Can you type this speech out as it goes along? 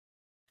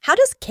How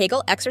does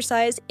Kegel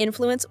exercise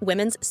influence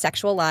women's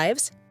sexual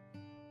lives?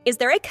 Is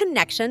there a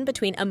connection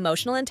between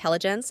emotional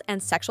intelligence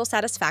and sexual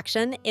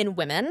satisfaction in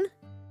women?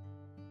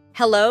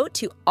 Hello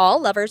to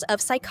all lovers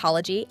of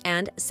psychology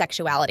and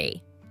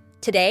sexuality.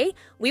 Today,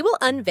 we will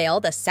unveil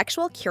the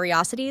sexual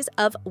curiosities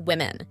of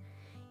women.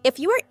 If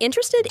you are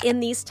interested in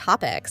these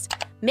topics,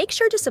 make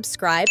sure to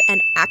subscribe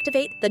and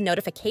activate the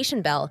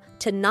notification bell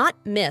to not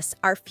miss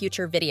our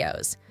future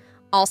videos.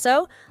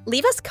 Also,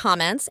 leave us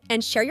comments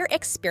and share your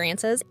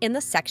experiences in the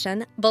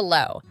section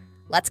below.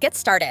 Let's get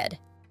started.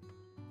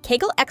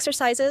 Kegel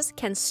exercises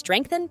can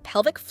strengthen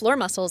pelvic floor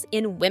muscles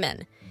in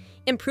women,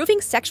 improving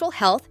sexual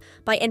health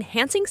by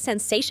enhancing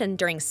sensation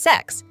during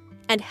sex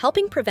and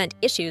helping prevent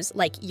issues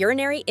like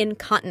urinary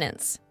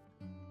incontinence.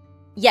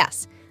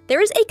 Yes,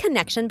 there is a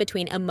connection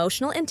between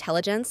emotional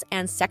intelligence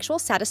and sexual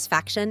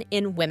satisfaction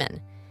in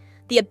women.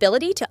 The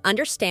ability to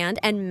understand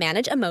and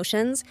manage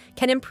emotions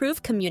can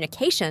improve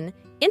communication,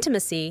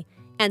 intimacy,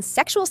 and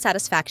sexual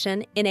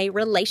satisfaction in a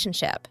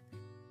relationship.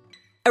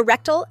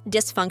 Erectile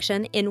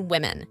dysfunction in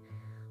women.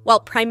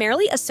 While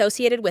primarily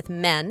associated with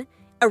men,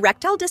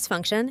 erectile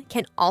dysfunction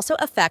can also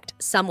affect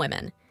some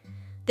women.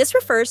 This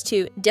refers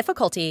to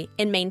difficulty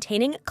in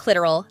maintaining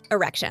clitoral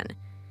erection.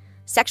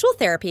 Sexual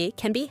therapy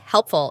can be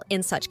helpful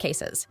in such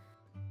cases.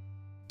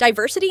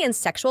 Diversity in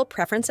sexual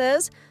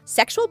preferences.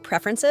 Sexual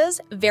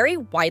preferences vary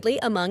widely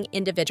among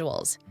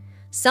individuals.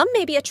 Some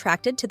may be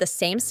attracted to the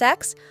same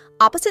sex,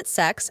 opposite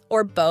sex,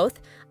 or both,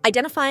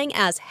 identifying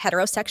as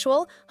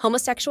heterosexual,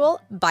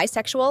 homosexual,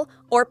 bisexual,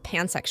 or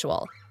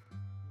pansexual.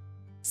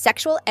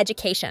 Sexual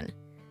education.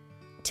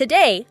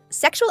 Today,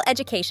 sexual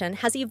education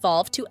has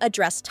evolved to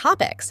address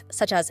topics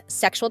such as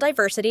sexual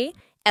diversity,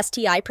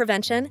 STI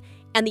prevention,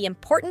 and the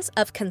importance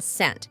of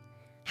consent.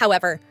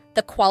 However,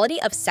 the quality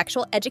of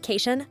sexual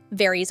education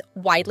varies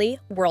widely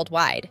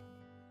worldwide.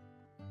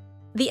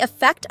 The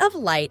effect of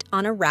light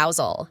on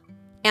arousal.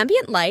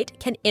 Ambient light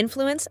can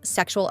influence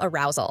sexual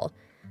arousal.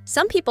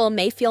 Some people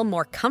may feel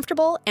more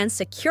comfortable and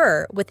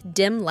secure with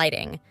dim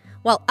lighting,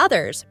 while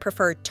others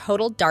prefer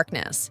total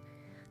darkness.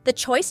 The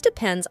choice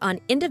depends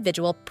on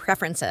individual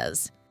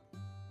preferences.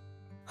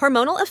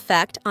 Hormonal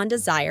effect on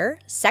desire.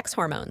 Sex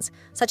hormones,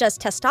 such as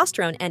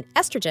testosterone and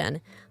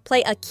estrogen,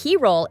 play a key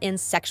role in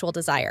sexual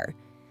desire.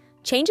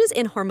 Changes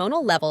in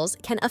hormonal levels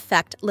can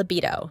affect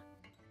libido.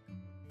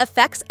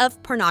 Effects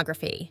of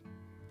pornography.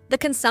 The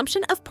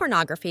consumption of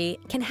pornography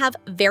can have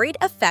varied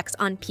effects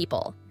on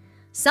people.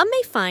 Some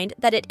may find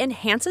that it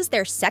enhances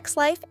their sex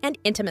life and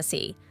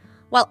intimacy,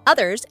 while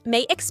others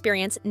may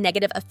experience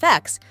negative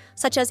effects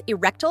such as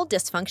erectile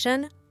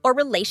dysfunction or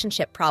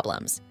relationship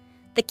problems.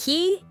 The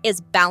key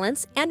is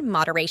balance and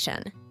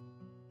moderation.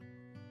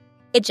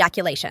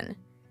 Ejaculation.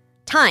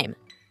 Time.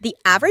 The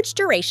average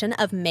duration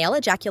of male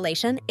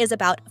ejaculation is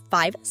about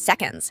 5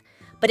 seconds,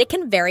 but it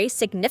can vary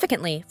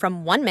significantly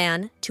from one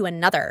man to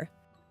another.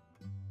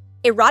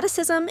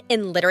 Eroticism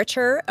in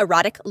literature.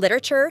 Erotic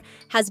literature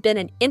has been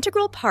an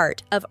integral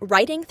part of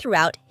writing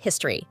throughout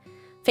history.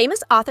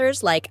 Famous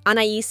authors like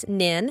Anais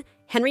Nin,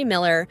 Henry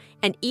Miller,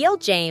 and E.L.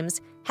 James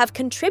have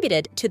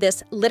contributed to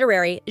this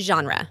literary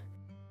genre.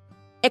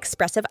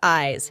 Expressive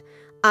eyes.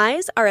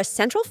 Eyes are a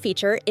central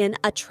feature in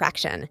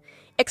attraction.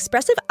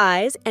 Expressive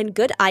eyes and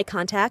good eye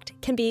contact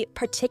can be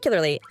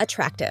particularly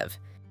attractive.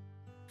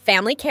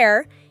 Family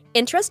care.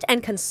 Interest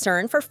and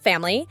concern for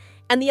family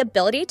and the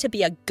ability to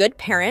be a good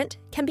parent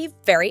can be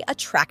very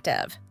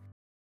attractive.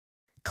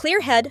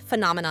 Clear head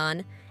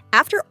phenomenon.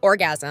 After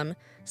orgasm,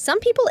 some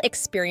people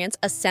experience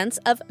a sense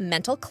of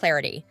mental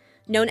clarity,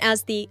 known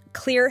as the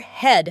clear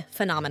head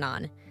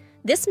phenomenon.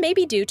 This may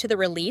be due to the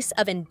release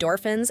of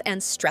endorphins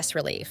and stress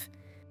relief.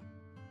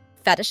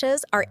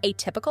 Fetishes are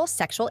atypical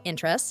sexual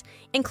interests,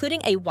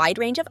 including a wide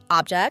range of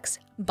objects,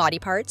 body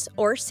parts,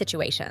 or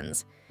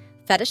situations.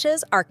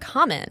 Fetishes are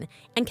common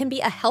and can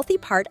be a healthy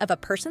part of a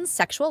person's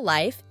sexual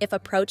life if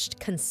approached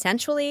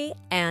consensually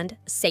and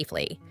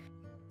safely.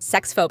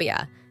 Sex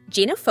phobia.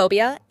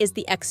 Genophobia is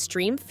the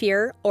extreme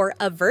fear or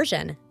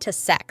aversion to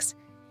sex.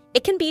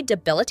 It can be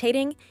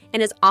debilitating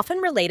and is often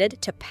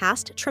related to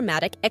past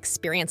traumatic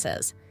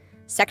experiences.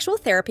 Sexual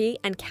therapy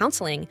and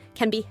counseling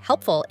can be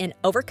helpful in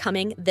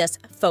overcoming this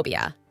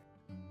phobia.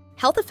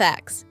 Health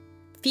effects.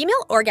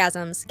 Female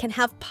orgasms can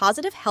have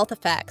positive health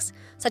effects,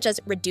 such as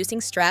reducing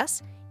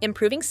stress,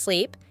 improving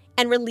sleep,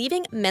 and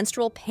relieving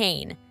menstrual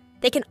pain.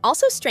 They can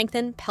also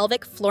strengthen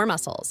pelvic floor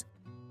muscles.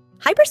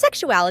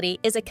 Hypersexuality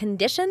is a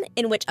condition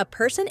in which a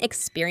person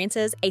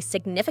experiences a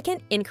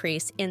significant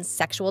increase in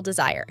sexual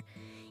desire.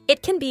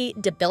 It can be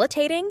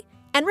debilitating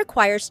and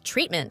requires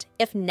treatment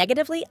if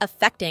negatively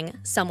affecting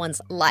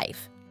someone's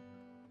life.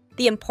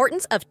 The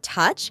importance of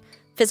touch,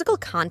 physical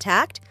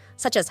contact,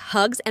 such as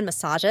hugs and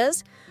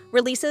massages,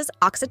 releases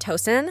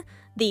oxytocin,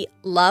 the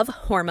love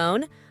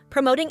hormone,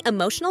 promoting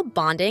emotional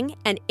bonding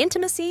and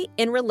intimacy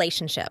in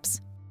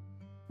relationships.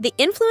 The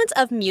influence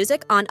of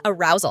music on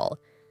arousal.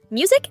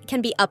 Music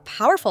can be a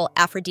powerful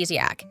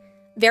aphrodisiac.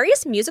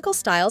 Various musical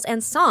styles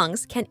and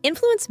songs can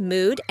influence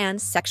mood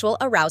and sexual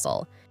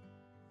arousal.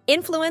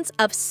 Influence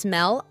of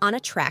smell on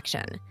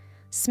attraction.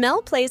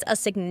 Smell plays a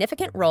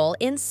significant role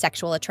in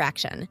sexual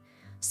attraction.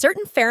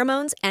 Certain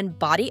pheromones and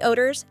body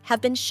odors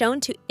have been shown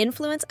to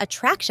influence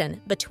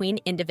attraction between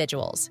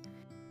individuals.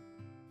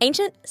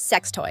 Ancient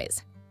sex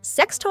toys.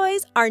 Sex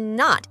toys are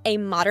not a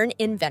modern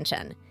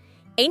invention.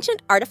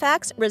 Ancient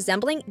artifacts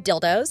resembling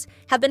dildos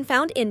have been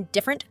found in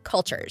different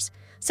cultures,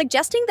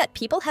 suggesting that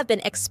people have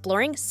been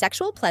exploring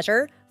sexual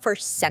pleasure for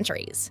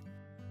centuries.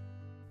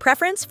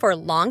 Preference for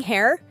long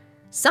hair.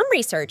 Some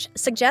research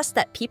suggests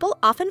that people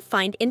often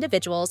find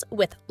individuals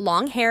with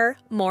long hair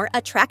more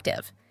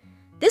attractive.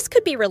 This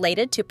could be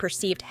related to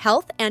perceived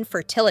health and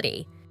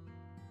fertility.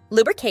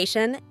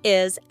 Lubrication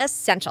is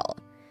essential.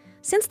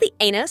 Since the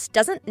anus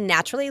doesn't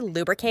naturally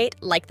lubricate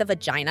like the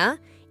vagina,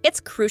 it's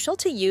crucial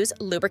to use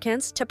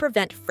lubricants to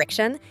prevent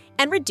friction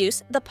and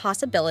reduce the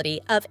possibility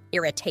of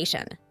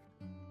irritation.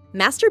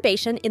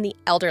 Masturbation in the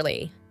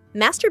elderly.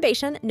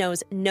 Masturbation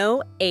knows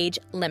no age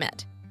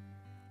limit.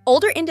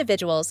 Older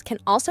individuals can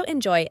also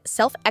enjoy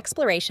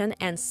self-exploration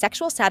and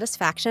sexual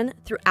satisfaction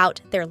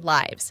throughout their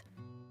lives.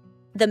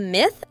 The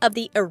myth of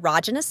the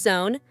erogenous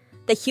zone.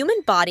 The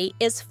human body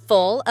is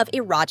full of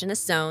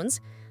erogenous zones,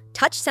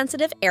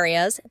 touch-sensitive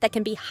areas that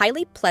can be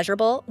highly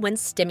pleasurable when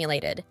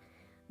stimulated.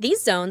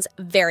 These zones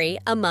vary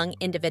among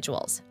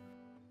individuals.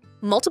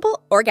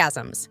 Multiple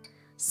orgasms.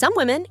 Some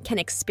women can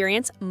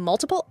experience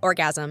multiple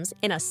orgasms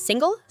in a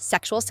single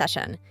sexual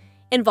session,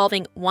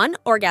 involving one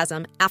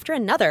orgasm after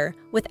another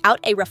without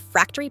a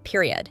refractory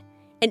period,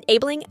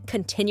 enabling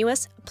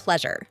continuous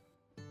pleasure.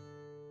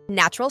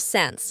 Natural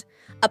scents.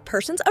 A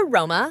person's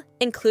aroma,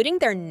 including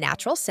their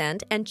natural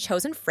scent and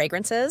chosen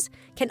fragrances,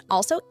 can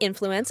also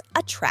influence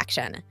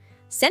attraction.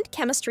 Scent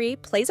chemistry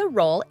plays a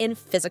role in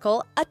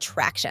physical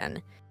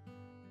attraction.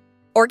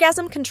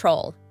 Orgasm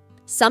control.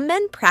 Some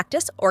men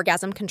practice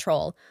orgasm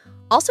control,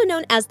 also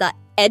known as the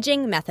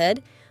edging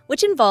method,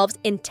 which involves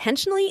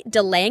intentionally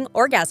delaying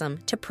orgasm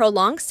to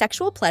prolong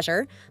sexual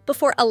pleasure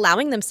before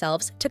allowing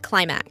themselves to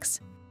climax.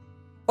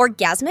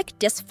 Orgasmic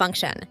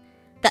dysfunction.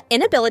 The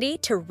inability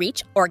to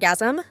reach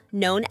orgasm,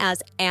 known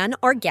as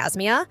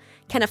anorgasmia,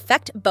 can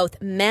affect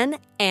both men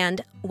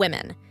and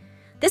women.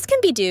 This can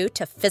be due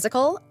to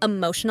physical,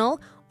 emotional,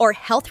 or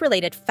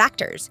health-related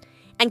factors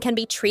and can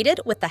be treated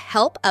with the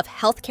help of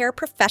healthcare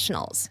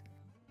professionals.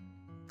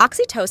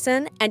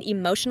 Oxytocin and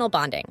emotional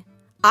bonding.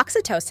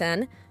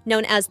 Oxytocin,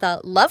 known as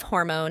the love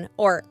hormone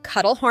or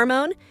cuddle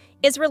hormone,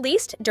 is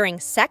released during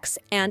sex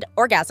and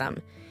orgasm.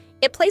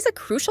 It plays a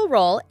crucial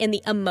role in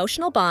the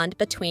emotional bond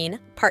between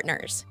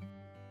partners.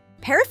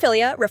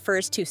 Paraphilia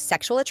refers to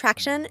sexual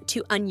attraction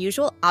to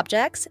unusual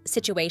objects,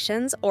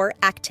 situations, or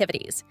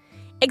activities.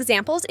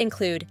 Examples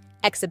include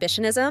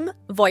exhibitionism,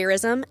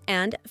 voyeurism,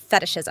 and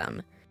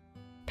fetishism.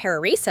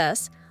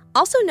 Paresis,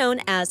 also known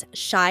as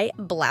shy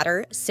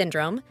bladder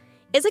syndrome,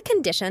 is a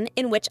condition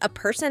in which a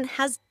person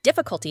has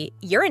difficulty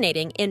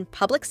urinating in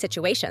public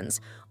situations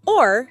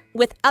or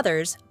with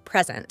others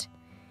present.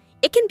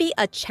 It can be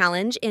a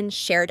challenge in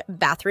shared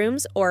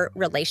bathrooms or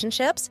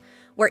relationships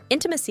where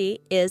intimacy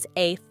is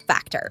a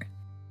factor.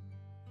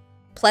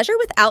 Pleasure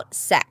without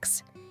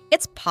sex.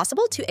 It's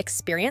possible to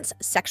experience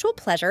sexual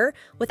pleasure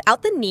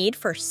without the need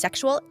for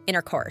sexual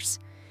intercourse.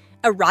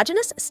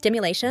 Erogenous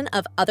stimulation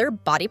of other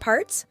body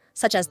parts,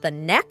 such as the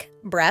neck,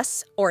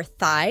 breasts, or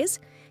thighs,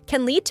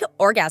 can lead to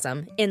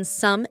orgasm in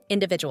some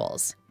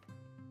individuals.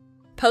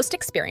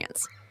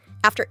 Post-experience.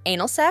 After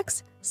anal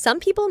sex, some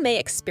people may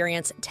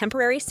experience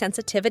temporary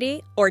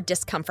sensitivity or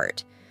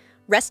discomfort.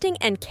 Resting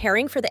and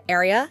caring for the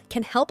area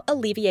can help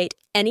alleviate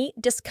any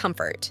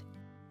discomfort.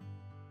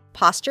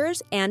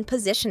 Postures and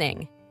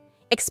positioning.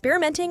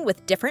 Experimenting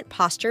with different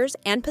postures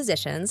and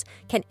positions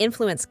can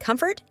influence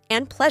comfort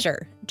and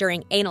pleasure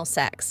during anal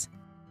sex.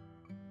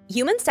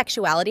 Human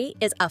sexuality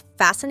is a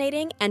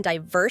fascinating and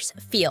diverse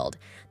field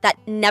that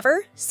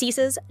never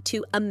ceases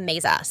to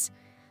amaze us.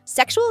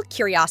 Sexual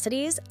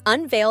curiosities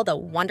unveil the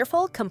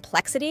wonderful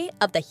complexity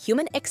of the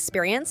human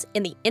experience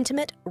in the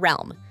intimate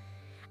realm.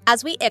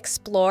 As we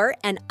explore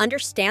and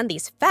understand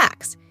these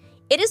facts,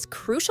 it is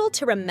crucial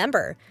to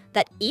remember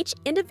that each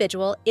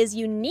individual is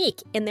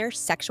unique in their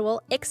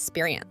sexual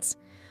experience.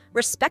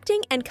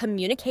 Respecting and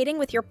communicating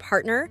with your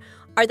partner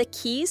are the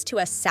keys to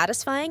a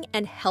satisfying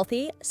and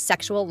healthy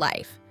sexual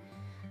life.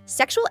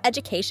 Sexual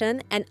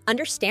education and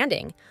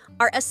understanding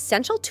are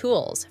essential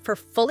tools for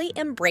fully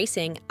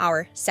embracing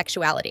our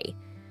sexuality.